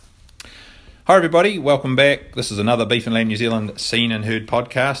Hi everybody, welcome back. This is another Beef and Lamb New Zealand Seen and Heard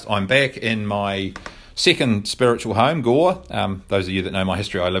podcast. I'm back in my second spiritual home, Gore. Those of you that know my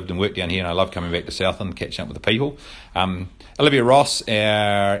history, I lived and worked down here and I love coming back to Southland, catching up with the people. Olivia Ross,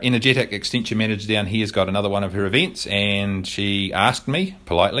 our energetic extension manager down here, has got another one of her events, and she asked me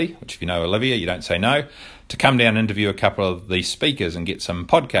politely, which if you know Olivia, you don't say no, to come down and interview a couple of the speakers and get some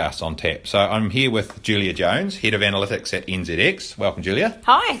podcasts on tap. So I'm here with Julia Jones, Head of Analytics at NZX. Welcome, Julia.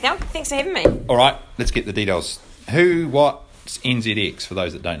 Hi, thanks for having me. All right, let's get the details. What's NZX, for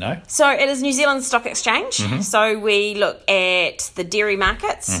those that don't know? So it is New Zealand Stock Exchange. Mm-hmm. So we look at the dairy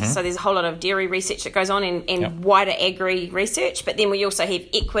markets. Mm-hmm. So there's a whole lot of dairy research that goes on and wider agri research. But then we also have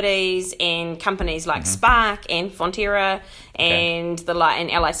equities and companies like Spark and Fonterra and and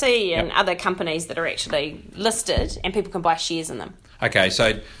LIC and other companies that are actually listed and people can buy shares in them. Okay,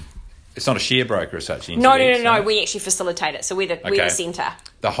 so it's not a share broker as such. NZX, No. We actually facilitate it. So we're the centre.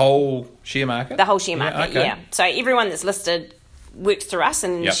 The whole share market? The whole share market, yeah. So everyone that's listed works through us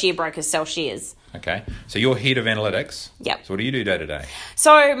and share brokers sell shares. Okay. So you're head of analytics. Yep. So what do you do day to day?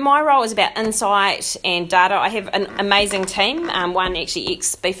 So my role is about insight and data. I have an amazing team. One actually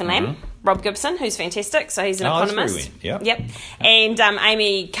ex-Beef and Lamb, Rob Gibson, who's fantastic. So he's an economist. Yep. And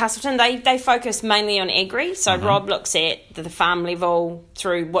Amy Castleton, they focus mainly on agri. So Rob looks at the farm level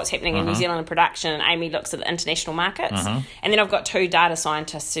through what's happening in New Zealand in production, and Amy looks at the international markets. And then I've got two data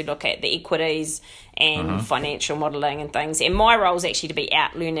scientists who look at the equities and financial modelling and things. And my role is actually to be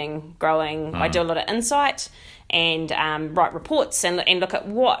out learning, growing. I do a lot of insight and write reports and look at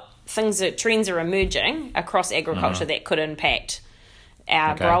what trends are emerging across agriculture that could impact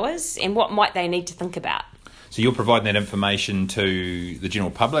our growers and what might they need to think about. So you're providing that information to the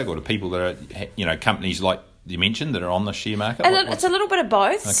general public or to people that are, companies like you mentioned that are on the share market? It's a little bit of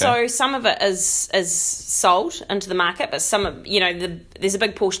both. Okay. So some of it is sold into the market, but some of, there's a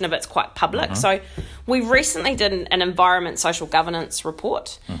big portion of it's quite public. So we recently did an environment social governance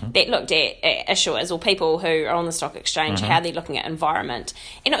report that looked at issuers or people who are on the stock exchange, how they're looking at environment.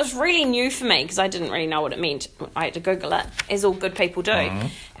 And it was really new for me because I didn't really know what it meant. I had to Google it, as all good people do.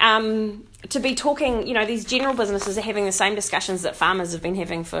 To be talking, these general businesses are having the same discussions that farmers have been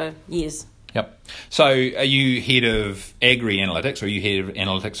having for years. Yep. So are you head of agri-analytics or are you head of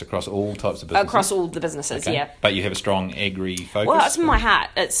analytics across all types of businesses? Across all the businesses, yeah. But you have a strong agri focus? Well, it's in my heart.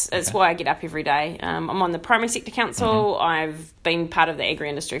 It's why I get up every day. I'm on the Primary Sector Council. I've been part of the agri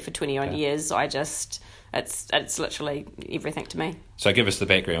industry for 20-odd years. It's literally everything to me. So give us the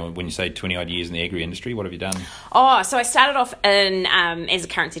background. When you say 20-odd years in the agri industry, what have you done? Oh, so I started off as a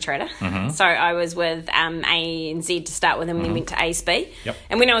currency trader. So I was with ANZ to start with and then went to ASB. Yep.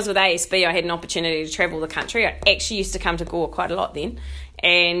 And when I was with ASB, I had an opportunity to travel the country. I actually used to come to Gore quite a lot then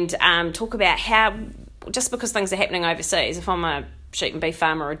and talk about how, just because things are happening overseas, if I'm a sheep and beef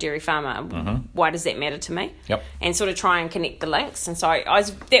farmer or a dairy farmer, why does that matter to me? Yep. And sort of try and connect the links. And so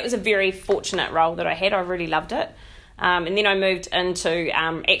that was a very fortunate role that I had. I really loved it. And then I moved into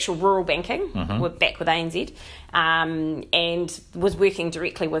actual rural banking, back with ANZ, and was working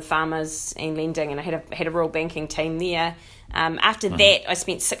directly with farmers and lending, and I had a rural banking team there. After that, I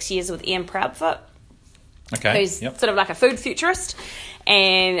spent 6 years with Ian Proudfoot, who's sort of like a food futurist.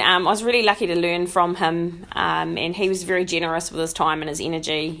 And I was really lucky to learn from him, and he was very generous with his time and his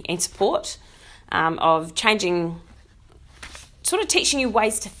energy and support of changing, sort of teaching you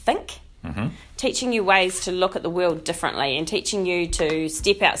ways to think, teaching you ways to look at the world differently, and teaching you to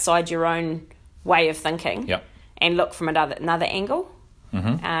step outside your own way of thinking and look from another angle.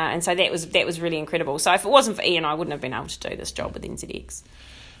 And so that was really incredible. So if it wasn't for Ian, I wouldn't have been able to do this job with NZX.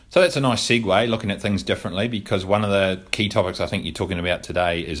 So that's a nice segue, looking at things differently, because one of the key topics I think you're talking about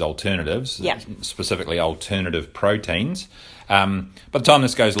today is alternatives, specifically alternative proteins. By the time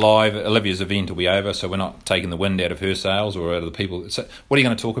this goes live, Olivia's event will be over, so we're not taking the wind out of her sails or out of the people. So what are you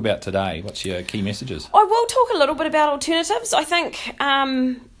going to talk about today? What's your key messages? I will talk a little bit about alternatives. I think,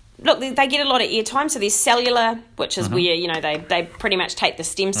 look, they get a lot of airtime. So there's cellular, which is where, they pretty much take the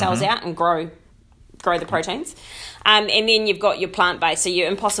stem cells out and grow the proteins. And then you've got your plant-based, so your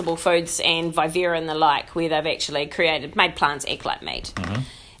Impossible Foods and Vivera and the like, where they've actually made plants act like meat.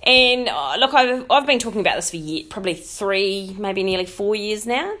 And look, I've been talking about this for probably 3, maybe nearly 4 years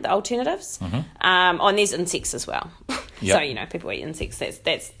now, the alternatives. And there's insects as well. So, people eat insects.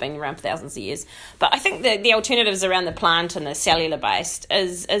 That's been around for thousands of years. But I think the alternatives around the plant and the cellular-based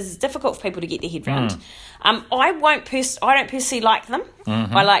is difficult for people to get their head around. I don't personally like them.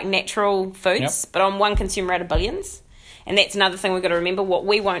 I like natural foods, but I'm one consumer out of billions. And that's another thing we've got to remember. What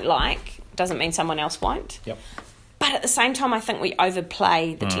we won't like doesn't mean someone else won't. But at the same time, I think we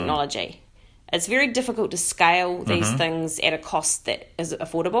overplay the technology. It's very difficult to scale these things at a cost that is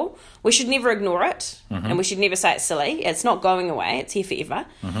affordable. We should never ignore it, and we should never say it's silly. It's not going away. It's here forever,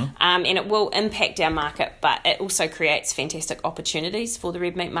 and it will impact our market, but it also creates fantastic opportunities for the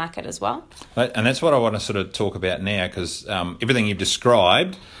red meat market as well. And that's what I want to sort of talk about now, because everything you've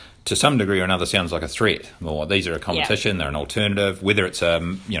described to some degree or another sounds like a threat. Well, these are a competition, they're an alternative. Whether it's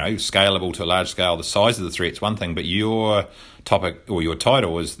scalable to a large scale, the size of the threat's one thing, but your topic or your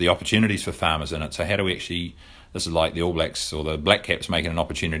title is the opportunities for farmers in it. So how do we actually, this is like the All Blacks or the Black Caps making an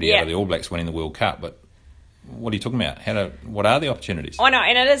opportunity out of the All Blacks winning the World Cup, but what are you talking about? What are the opportunities? I know,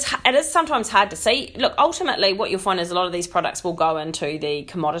 and it is sometimes hard to see. Look, ultimately what you'll find is a lot of these products will go into the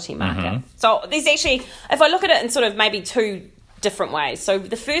commodity market. So there's actually, if I look at it in sort of maybe two different ways. So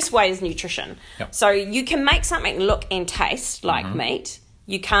the first way is nutrition. So you can make something look and taste like meat.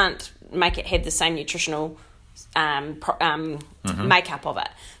 You can't make it have the same nutritional makeup of it,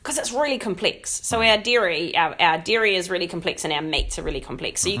 because it's really complex. So our dairy is really complex, and our meats are really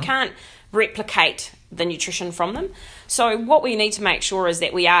complex. So you can't replicate the nutrition from them. So what we need to make sure is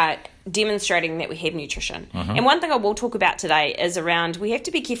that we are demonstrating that we have nutrition. And one thing I will talk about today is around, we have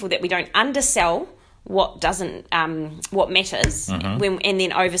to be careful that we don't undersell what matters, and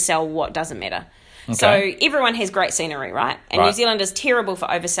then oversell what doesn't matter. Okay. So everyone has great scenery, right? And New Zealand is terrible for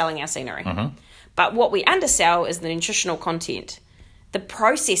overselling our scenery. But what we undersell is the nutritional content, the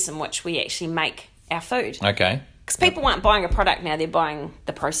process in which we actually make our food. Okay. Because people aren't buying a product now, they're buying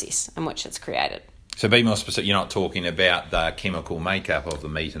the process in which it's created. So be more specific, you're not talking about the chemical makeup of the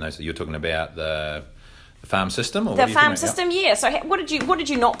meat and those, you're talking about the farm system? Or the farm system, yeah. So what did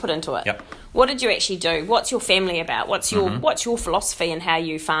you not put into it? What did you actually do? What's your family about? What's your philosophy and how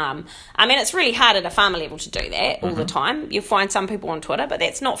you farm? I mean, it's really hard at a farmer level to do that all the time. You'll find some people on Twitter, but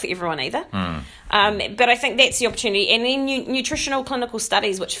that's not for everyone either. But I think that's the opportunity. And then nutritional clinical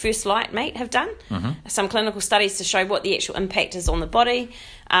studies, which First Light Meat have done, some clinical studies to show what the actual impact is on the body.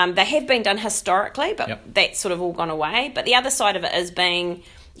 They have been done historically, but that's sort of all gone away. But the other side of it is being,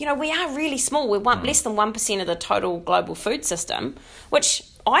 we are really small. We're less than 1% of the total global food system, which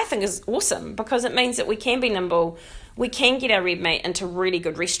I think is awesome, because it means that we can be nimble. We can get our red meat into really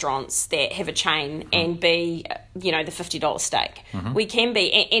good restaurants that have a chain and be, the $50 steak. We can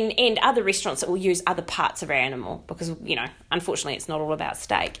be, and other restaurants that will use other parts of our animal, because, unfortunately it's not all about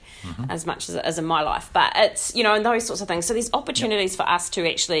steak as much as it is in my life. But it's, and those sorts of things. So there's opportunities for us to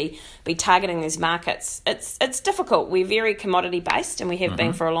actually be targeting these markets. It's difficult. We're very commodity based, and we have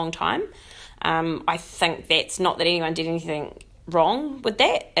been for a long time. I think that's not that anyone did anything wrong with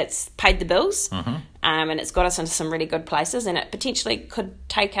that. It's paid the bills, and it's got us into some really good places, and it potentially could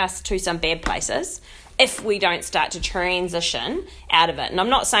take us to some bad places if we don't start to transition out of it. And I'm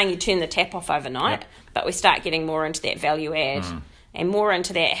not saying you turn the tap off overnight, but we start getting more into that value add and more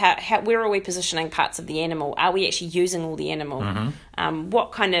into that, how where are we positioning parts of the animal? Are we actually using all the animal?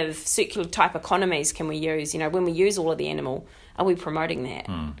 What kind of circular type economies can we use? When we use all of the animal, are we promoting that?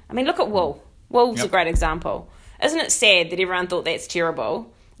 I mean, look at wool. Wool's a great example. Isn't it sad that everyone thought that's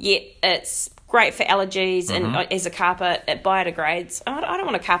terrible, yet it's great for allergies and as a carpet, it biodegrades. I don't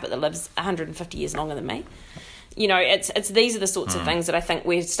want a carpet that lives 150 years longer than me. It's these are the sorts of things that I think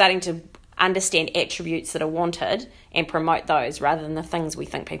we're starting to understand attributes that are wanted and promote those rather than the things we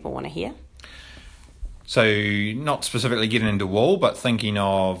think people want to hear. So not specifically getting into wool, but thinking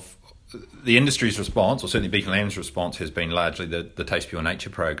of the industry's response, or certainly Beef and Lamb's response, has been largely the Taste Pure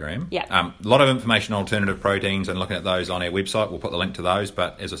Nature program. A lot of information on alternative proteins and looking at those on our website. We'll put the link to those.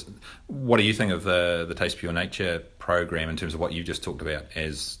 But what do you think of the Taste Pure Nature program in terms of what you just talked about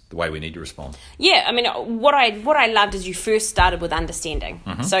as the way we need to respond? Yeah, I mean, what I loved is you first started with understanding.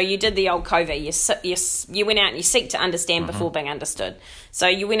 So you did the old Covey. You went out and you seek to understand before being understood. So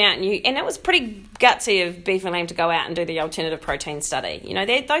you went out and it was pretty gutsy of Beef and Lamb to go out and do the alternative protein study.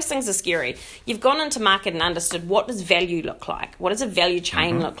 Those things are scary. You've gone into market and understood, what does value look like? What does a value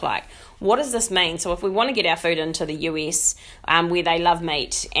chain look like? What does this mean? So if we want to get our food into the US, where they love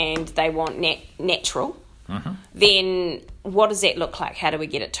meat and they want natural, then what does that look like? How do we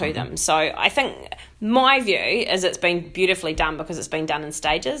get it to them? So I think my view is it's been beautifully done because it's been done in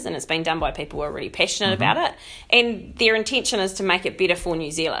stages and it's been done by people who are really passionate about it. And their intention is to make it better for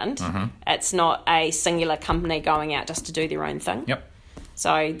New Zealand. It's not a singular company going out just to do their own thing.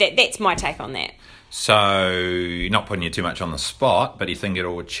 So that's my take on that. So not putting you too much on the spot, but do you think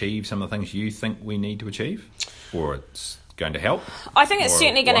it'll achieve some of the things you think we need to achieve? Or it's going to help? I think it's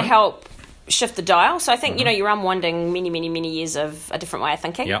certainly going to help shift the dial. So I think, you're unwinding many, many, many years of a different way of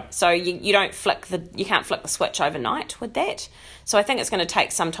thinking. So you can't flick the switch overnight with that. So I think it's going to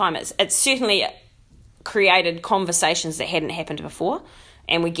take some time. It's certainly created conversations that hadn't happened before.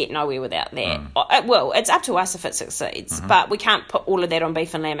 and we get nowhere without that. Well, it's up to us if it succeeds, but we can't put all of that on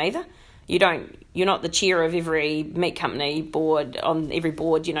beef and lamb either. You're not the chair of every meat company board, on every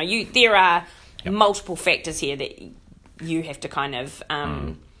board. There are multiple factors here that you have to kind of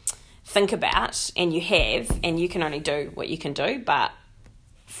think about, and you can only do what you can do. But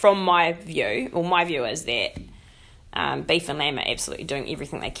from my view is that beef and lamb are absolutely doing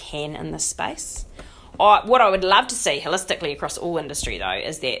everything they can in this space. What I would love to see holistically across all industry, though,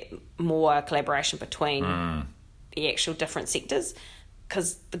 is that more collaboration between the actual different sectors,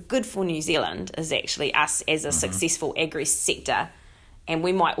 because the good for New Zealand is actually us as a successful agri sector, and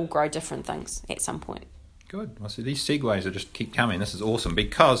we might all grow different things at some point. Good. Well, so these segues are just keep coming. This is awesome,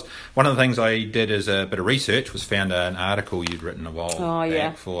 because one of the things I did as a bit of research was found an article you'd written a while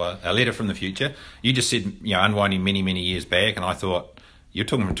back for A Letter from the Future. You just said, unwinding many, many years back, and I thought, you're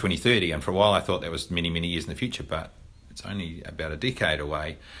talking from 2030, and for a while I thought that was many, many years in the future, but it's only about a decade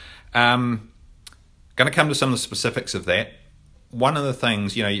away. Going to come to some of the specifics of that. One of the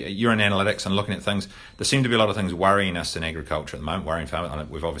things, you're in analytics and looking at things, there seem to be a lot of things worrying us in agriculture at the moment, worrying farmers.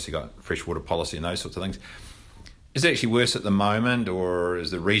 We've obviously got freshwater policy and those sorts of things. Is it actually worse at the moment, or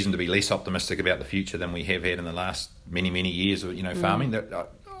is there reason to be less optimistic about the future than we have had in the last many, many years of farming?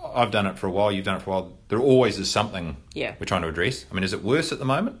 I've done it for a while, you've done it for a while. There always is something we're trying to address. I mean, is it worse at the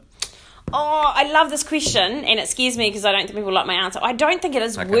moment? Oh, I love this question, and it scares me because I don't think people like my answer. I don't think it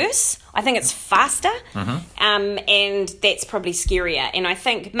is worse. I think it's faster, and that's probably scarier. And I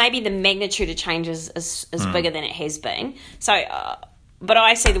think maybe the magnitude of change is bigger than it has been. So, but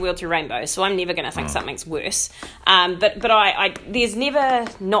I see the world through rainbows, so I'm never going to think something's worse. But I there's never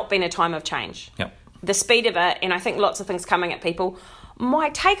not been a time of change. Yep. The speed of it, and I think lots of things coming at people. My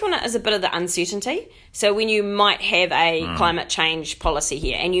take on it is a bit of the uncertainty. So when you might have a climate change policy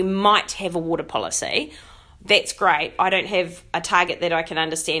here and you might have a water policy, that's great. I don't have a target that I can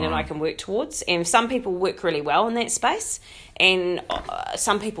understand and I can work towards. And some people work really well in that space, and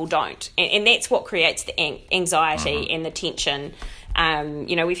some people don't. And that's what creates the anxiety and the tension.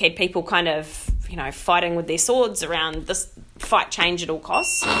 We've had people kind of, fighting with their swords around this fight change at all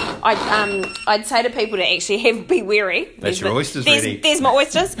costs. I'd say to people to actually be wary. That's your oysters ready. There's my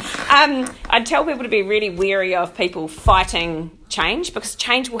oysters. I'd tell people to be really wary of people fighting change, because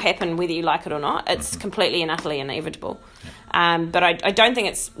change will happen whether you like it or not. It's completely and utterly inevitable. But I don't think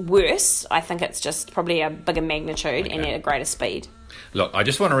it's worse. I think it's just probably a bigger magnitude and at a greater speed. Look, I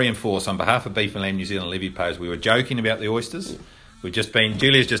just want to reinforce on behalf of Beef and Lamb New Zealand Levy Payers, we were joking about the oysters.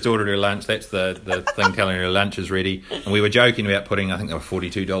 Julia's just ordered her lunch. That's the thing telling her lunch is ready. And we were joking about putting, I think they were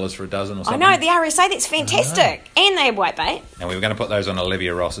 $42 for a dozen or something. I know, the RSA, that's fantastic. And they have white bait. And we were going to put those on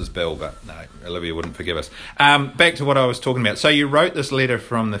Olivia Ross's bill, but no, Olivia wouldn't forgive us. Back to what I was talking about. So you wrote this letter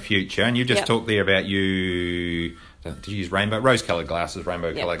from the future, and you just talked there about did you use rose-coloured glasses,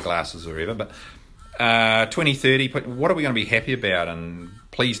 rainbow-coloured glasses or whatever, but 2030, what are we going to be happy about and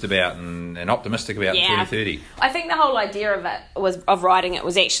pleased about and optimistic about in 2030? I think the whole idea of writing it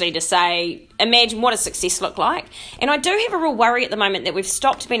was actually to say, imagine what does success look like. And I do have a real worry at the moment that we've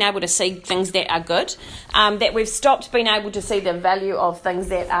stopped being able to see things that are good, that we've stopped being able to see the value of things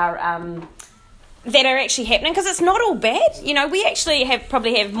that are actually happening, because it's not all bad. We actually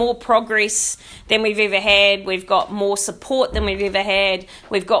probably have more progress than we've ever had. We've got more support than we've ever had.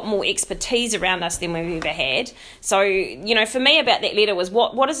 We've got more expertise around us than we've ever had. So, for me about that letter was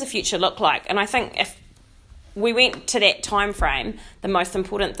what does the future look like? And I think if we went to that time frame, the most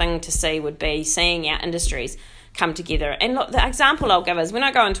important thing to see would be seeing our industries come together. And look, the example I'll give is when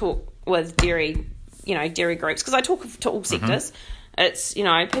I go and talk with dairy groups, because I talk to all sectors. It's,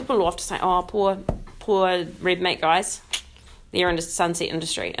 people will often say, oh, poor red meat guys, they're in the sunset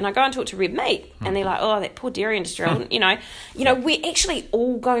industry. And I go and talk to red meat, and they're like, oh, that poor dairy industry. We're actually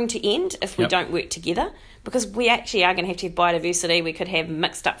all going to end if we don't work together, because we actually are going to have biodiversity. We could have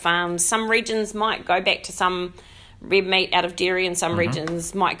mixed up farms. Some regions might go back to some red meat out of dairy, and some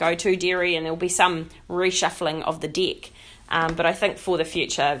regions might go to dairy, and there'll be some reshuffling of the deck. But I think for the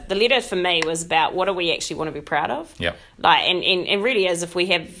future, the letter for me was about what do we actually want to be proud of. Yep. And really is, if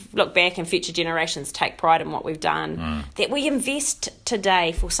we look back and future generations take pride in what we've done, that we invest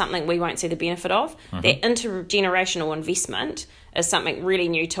today for something we won't see the benefit of. That intergenerational investment is something really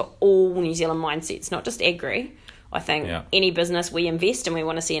new to all New Zealand mindsets, not just agri. I think any business we invest and we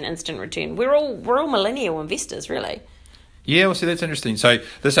want to see an instant return. We're all millennial investors, really. Yeah, well, see, that's interesting. So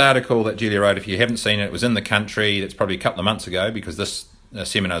this article that Julia wrote, if you haven't seen it, it was in The Country. That's probably a couple of months ago, because this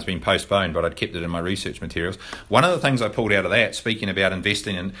seminar has been postponed, but I'd kept it in my research materials. One of the things I pulled out of that, speaking about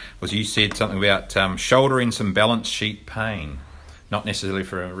investing in, was you said something about shouldering some balance sheet pain. not necessarily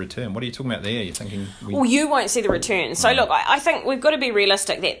for a return. What are you talking about there? You're thinking... Well, you won't see the return. So, look, I think we've got to be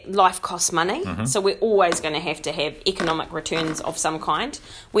realistic that life costs money. So we're always going to have economic returns of some kind.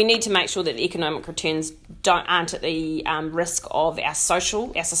 We need to make sure that the economic returns aren't at the risk of our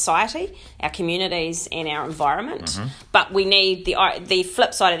society, our communities and our environment. But we need, the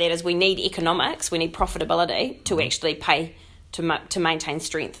flip side of that is we need economics, we need profitability to actually pay to maintain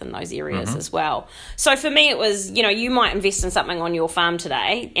strength in those areas as well. So for me, it was, you might invest in something on your farm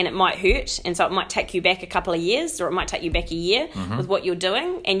today and it might hurt, and so it might take you back a couple of years, or it might take you back a year with what you're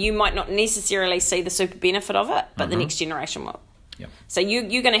doing, and you might not necessarily see the super benefit of it, but the next generation will. Yep. So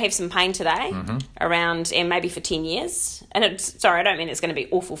you're going to have some pain today around, and maybe for 10 years. And I don't mean it's going to be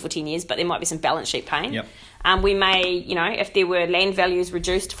awful for 10 years, but there might be some balance sheet pain. Yep. We may, if there were land values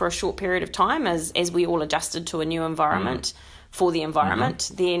reduced for a short period of time as we all adjusted to a new environment, for the environment,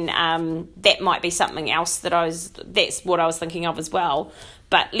 then that might be something else that's what I was thinking of as well.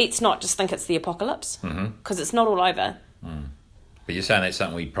 But let's not just think it's the apocalypse, because it's not all over. But you're saying that's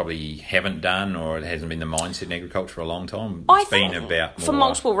something we probably haven't done, or it hasn't been the mindset in agriculture for a long time? I think for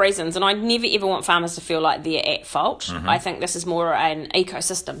multiple reasons, and I never ever want farmers to feel like they're at fault. I think this is more an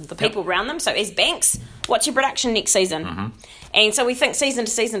ecosystem, the people around them. So as banks, what's your production next season? And so we think season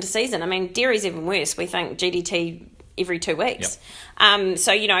to season to season. I mean, dairy's even worse. We think GDT every 2 weeks.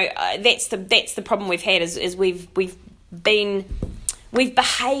 So that's the problem we've had is we've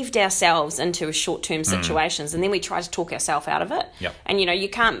behaved ourselves into short-term situations, and then we try to talk ourselves out of it. And you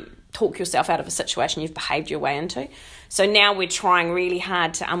can't talk yourself out of a situation you've behaved your way into. So now we're trying really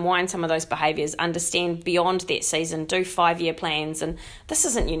hard to unwind some of those behaviours, understand beyond that season, do 5-year plans, and this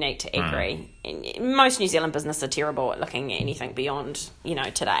isn't unique to agri. Most New Zealand businesses are terrible at looking at anything beyond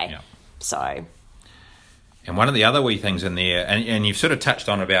today. So. And one of the other wee things in there, and you've sort of touched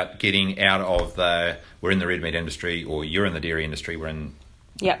on about getting out of we're in the red meat industry, or you're in the dairy industry, we're in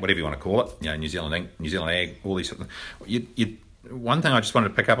whatever you want to call it, New Zealand Inc., New Zealand Ag, all these sort of things. One thing I just wanted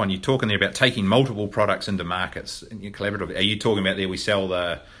to pick up on, you're talking there about taking multiple products into markets, and you're collaborative. Are you talking about there we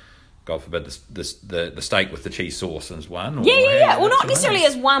sell God forbid, the steak with the cheese sauce as one? Or Well, not necessarily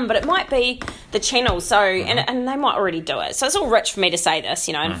as one, but it might be the channel. So, and they might already do it. So it's all rich for me to say this,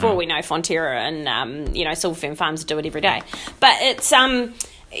 and for all we know, Fonterra and, Silverfern Farms do it every day. But it's,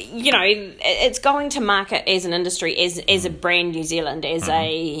 it's going to market as an industry, as a brand New Zealand, as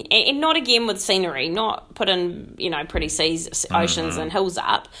and not again with scenery, not put in, pretty seas, oceans and hills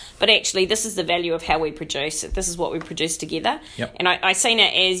up, but actually this is the value of how we produce. This is what we produce together. And I seen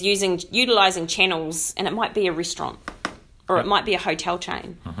it as utilising channels, and it might be a restaurant, or it might be a hotel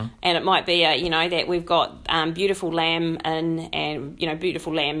chain, and it might be that we've got beautiful lamb and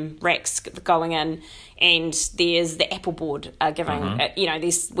beautiful lamb racks going in, and there's the apple board giving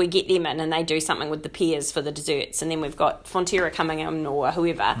we get them in and they do something with the pears for the desserts, and then we've got Fonterra coming in, or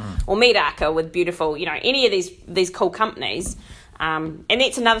whoever, or Medaka with beautiful any of these cool companies. And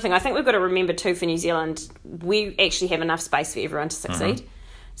that's another thing I think we've got to remember too for New Zealand. We actually have enough space for everyone to succeed.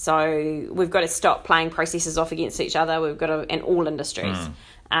 So we've got to stop playing processes off against each other. We've got to, in all industries.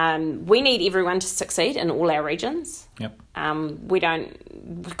 We need everyone to succeed in all our regions. We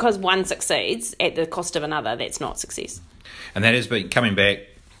don't, because one succeeds at the cost of another, that's not success. And that has been, coming back,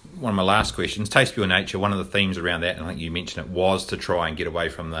 one of my last questions, Taste Pure Nature, one of the themes around that, and I think you mentioned it, was to try and get away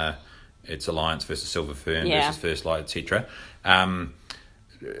from it's Alliance versus Silver Fern versus First Light, etc.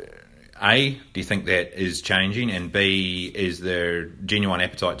 A, do you think that is changing? And B, is there genuine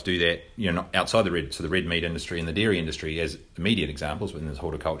appetite to do that, outside the red meat industry and the dairy industry as immediate examples, when there's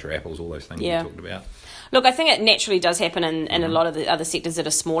horticulture, apples, all those things you talked about? Look, I think it naturally does happen in a lot of the other sectors that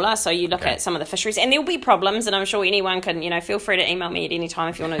are smaller. So you look at some of the fisheries, and there'll be problems, and I'm sure anyone can, feel free to email me at any time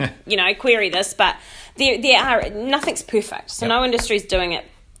if you want to, query this. But nothing's perfect. So no industry is doing it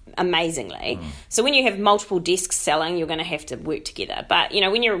amazingly. So when you have multiple desks selling, you're going to have to work together. But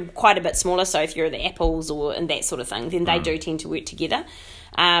when you're quite a bit smaller, so if you're the apples and that sort of thing, then they do tend to work together.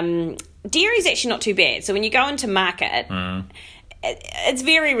 Dairy is actually not too bad. So when you go into market, it's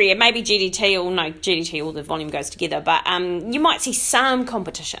very rare. Maybe GDT, all the volume goes together, but you might see some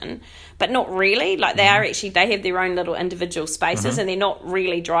competition, but not really. Like they have their own little individual spaces, and they're not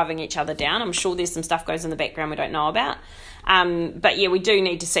really driving each other down. I'm sure there's some stuff goes in the background we don't know about. But we do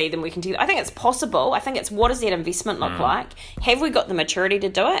need to see them. We can do. I think it's possible. I think it's, what does that investment look like? Have we got the maturity to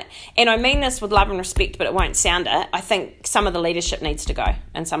do it? And I mean this with love and respect, but it won't sound it. I think some of the leadership needs to go,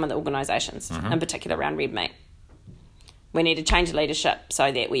 and some of the organisations, in particular around red meat. We need to change leadership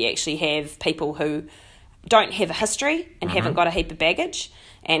so that we actually have people who don't have a history and haven't got a heap of baggage,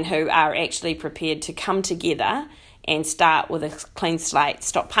 and who are actually prepared to come together and start with a clean slate,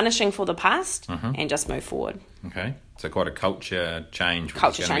 stop punishing for the past, and just move forward. Okay. So quite a culture change, which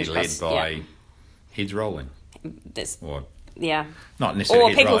Culture is going to be led change, by heads rolling. That's, Or yeah. not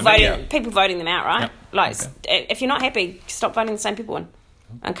necessarily Or heads rolling, but people voting them out, right? Yep. Like, Okay. if you're not happy, stop voting the same people in.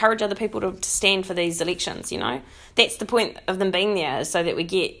 Encourage other people to stand for these elections, you know? That's the point of them being there, is so that we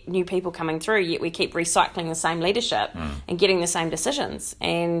get new people coming through, yet we keep recycling the same leadership and getting the same decisions.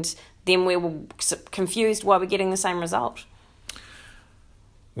 And then we're confused why we're getting the same result.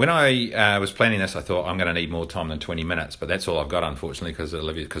 When I was planning this, I thought I'm going to need more time than 20 minutes, but that's all I've got, unfortunately,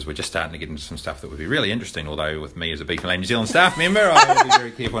 because we're just starting to get into some stuff that would be really interesting. Although with me as a Beef and Lamb New Zealand staff member, I have to be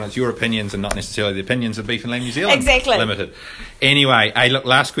very careful, and it's your opinions and not necessarily the opinions of Beef and Lamb New Zealand Exactly. Limited. Anyway, hey, look,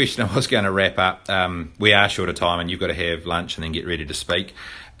 last question I was going to wrap up. We are short of time, and you've got to have lunch and then get ready to speak,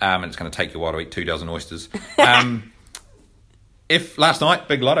 and it's going to take you a while to eat 2 dozen oysters. If last night,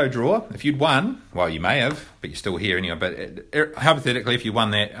 big lotto draw, if you'd won, well, you may have, but you're still here anyway, but hypothetically, if you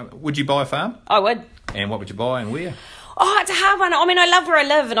won that, would you buy a farm? I would. And what would you buy and where? Oh, it's a hard one. I mean, I love where I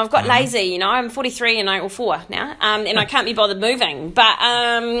live, and I've got lazy, you know. I'm 43 or 4 now, and I can't be bothered moving. But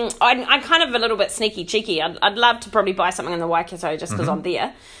I'm kind of a little bit sneaky cheeky. I'd love to probably buy something in the Waikato just because I'm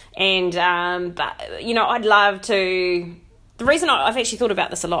there. And, but, you know, I'd love to... The reason I've actually thought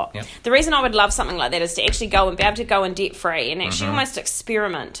about this a lot. Yep. The reason I would love something like that is to actually go and be able to go in debt free and actually almost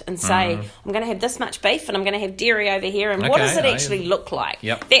experiment and say, I'm going to have this much beef and I'm going to have dairy over here, and what does it actually look like?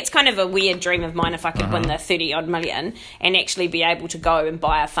 Yep. That's kind of a weird dream of mine, if I could win the 30 odd million and actually be able to go and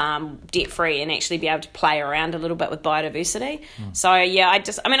buy a farm debt free and actually be able to play around a little bit with biodiversity. So yeah,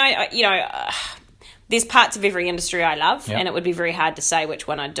 there's parts of every industry I love, and it would be very hard to say which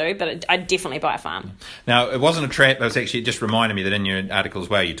one I'd do, but I'd definitely buy a farm. Now, it wasn't a trap. It was actually, it just reminded me that in your article as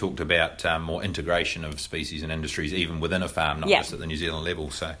well, you talked about more integration of species and industries, even within a farm, not just at the New Zealand level.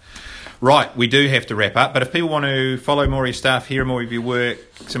 So, right, we do have to wrap up. But if people want to follow more of your stuff, hear more of your work,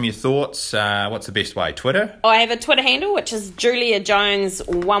 some of your thoughts, what's the best way? Twitter? I have a Twitter handle, which is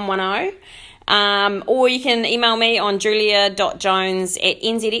juliajones110. Or you can email me on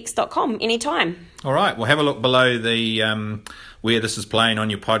julia.jones@nzx.com anytime. All right. Well, have a look below the where this is playing on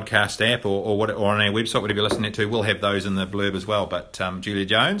your podcast app or on our website, whatever you're listening to. We'll have those in the blurb as well. But Julia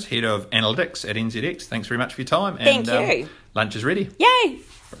Jones, Head of Analytics at NZX, thanks very much for your time. Thank you. Lunch is ready. Yay!